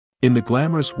In the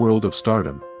glamorous world of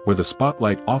stardom, where the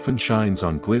spotlight often shines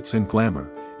on glitz and glamour,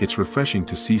 it's refreshing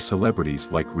to see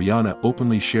celebrities like Rihanna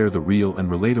openly share the real and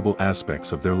relatable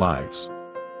aspects of their lives.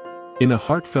 In a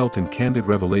heartfelt and candid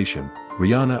revelation,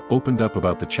 Rihanna opened up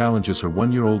about the challenges her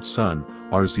one-year-old son,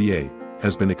 RZA,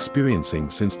 has been experiencing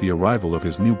since the arrival of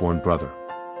his newborn brother.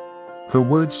 Her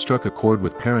words struck a chord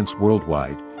with parents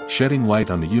worldwide, shedding light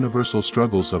on the universal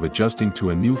struggles of adjusting to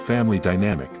a new family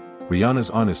dynamic. Rihanna's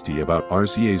honesty about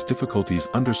RZA's difficulties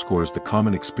underscores the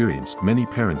common experience many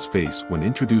parents face when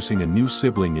introducing a new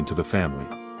sibling into the family.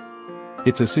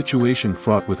 It's a situation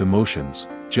fraught with emotions,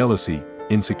 jealousy,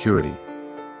 insecurity,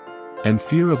 and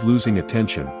fear of losing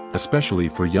attention, especially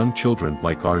for young children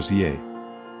like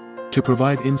RZA. To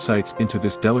provide insights into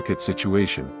this delicate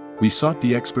situation, we sought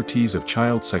the expertise of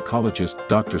child psychologist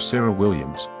Dr. Sarah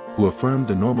Williams, who affirmed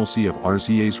the normalcy of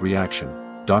RZA's reaction.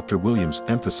 Dr. Williams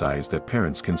emphasized that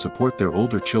parents can support their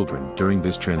older children during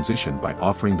this transition by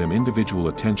offering them individual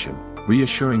attention,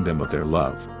 reassuring them of their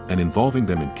love, and involving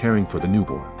them in caring for the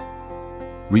newborn.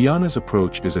 Rihanna's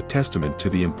approach is a testament to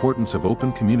the importance of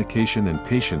open communication and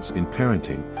patience in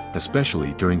parenting,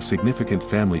 especially during significant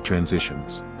family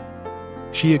transitions.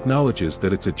 She acknowledges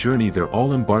that it's a journey they're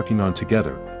all embarking on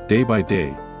together, day by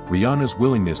day. Rihanna's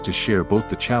willingness to share both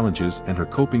the challenges and her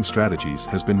coping strategies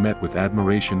has been met with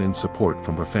admiration and support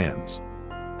from her fans.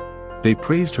 They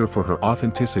praised her for her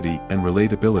authenticity and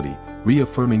relatability,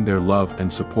 reaffirming their love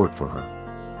and support for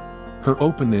her. Her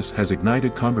openness has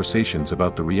ignited conversations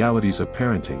about the realities of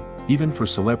parenting, even for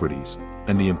celebrities,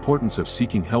 and the importance of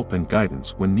seeking help and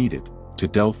guidance when needed. To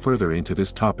delve further into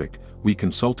this topic, we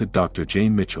consulted Dr.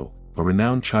 Jane Mitchell, a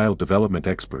renowned child development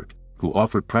expert, who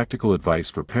offered practical advice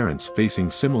for parents facing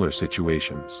similar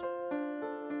situations.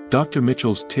 Dr.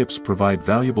 Mitchell's tips provide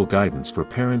valuable guidance for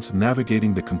parents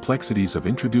navigating the complexities of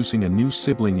introducing a new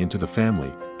sibling into the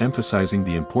family, emphasizing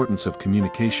the importance of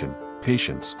communication,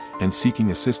 patience, and seeking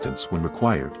assistance when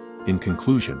required. In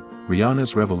conclusion,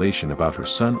 Rihanna's revelation about her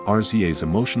son RZA's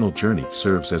emotional journey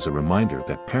serves as a reminder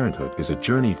that parenthood is a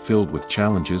journey filled with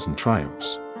challenges and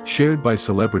triumphs, shared by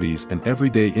celebrities and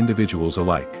everyday individuals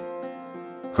alike.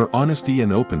 Her honesty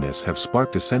and openness have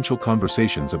sparked essential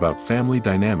conversations about family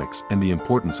dynamics and the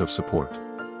importance of support.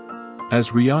 As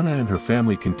Rihanna and her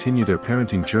family continue their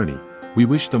parenting journey, we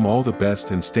wish them all the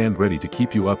best and stand ready to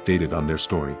keep you updated on their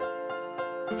story.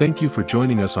 Thank you for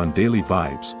joining us on Daily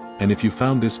Vibes, and if you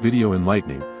found this video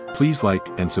enlightening, please like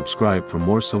and subscribe for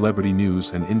more celebrity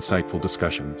news and insightful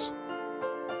discussions.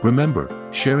 Remember,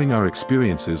 sharing our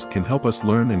experiences can help us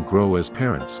learn and grow as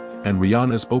parents, and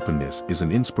Rihanna's openness is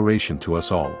an inspiration to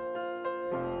us all.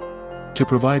 To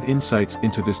provide insights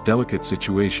into this delicate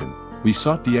situation, we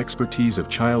sought the expertise of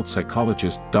child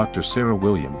psychologist Dr. Sarah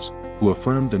Williams, who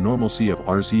affirmed the normalcy of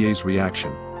RZA's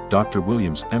reaction. Dr.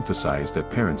 Williams emphasized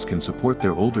that parents can support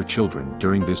their older children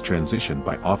during this transition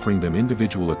by offering them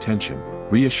individual attention,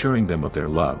 reassuring them of their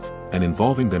love, and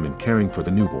involving them in caring for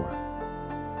the newborn.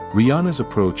 Rihanna's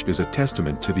approach is a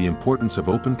testament to the importance of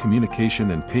open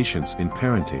communication and patience in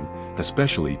parenting,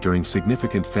 especially during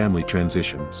significant family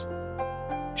transitions.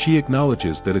 She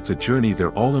acknowledges that it's a journey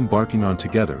they're all embarking on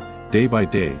together, day by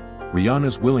day.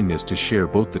 Rihanna's willingness to share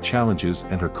both the challenges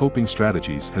and her coping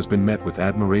strategies has been met with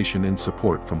admiration and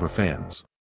support from her fans.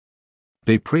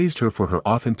 They praised her for her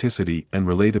authenticity and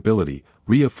relatability,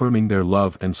 reaffirming their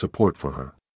love and support for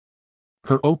her.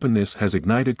 Her openness has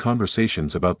ignited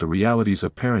conversations about the realities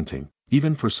of parenting,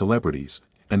 even for celebrities,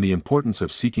 and the importance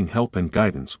of seeking help and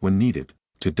guidance when needed.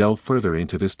 To delve further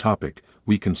into this topic,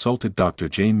 we consulted Dr.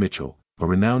 Jane Mitchell, a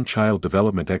renowned child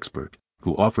development expert,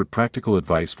 who offered practical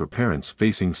advice for parents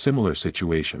facing similar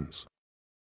situations.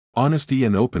 Honesty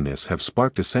and openness have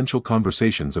sparked essential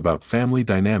conversations about family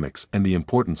dynamics and the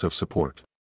importance of support.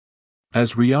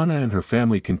 As Rihanna and her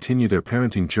family continue their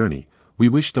parenting journey, we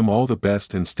wish them all the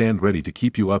best and stand ready to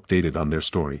keep you updated on their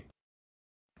story.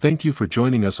 Thank you for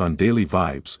joining us on Daily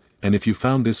Vibes, and if you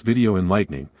found this video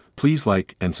enlightening, please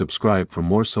like and subscribe for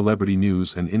more celebrity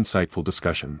news and insightful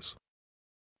discussions.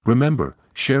 Remember,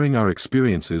 sharing our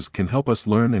experiences can help us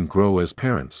learn and grow as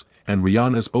parents, and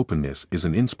Rihanna's openness is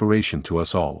an inspiration to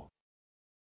us all.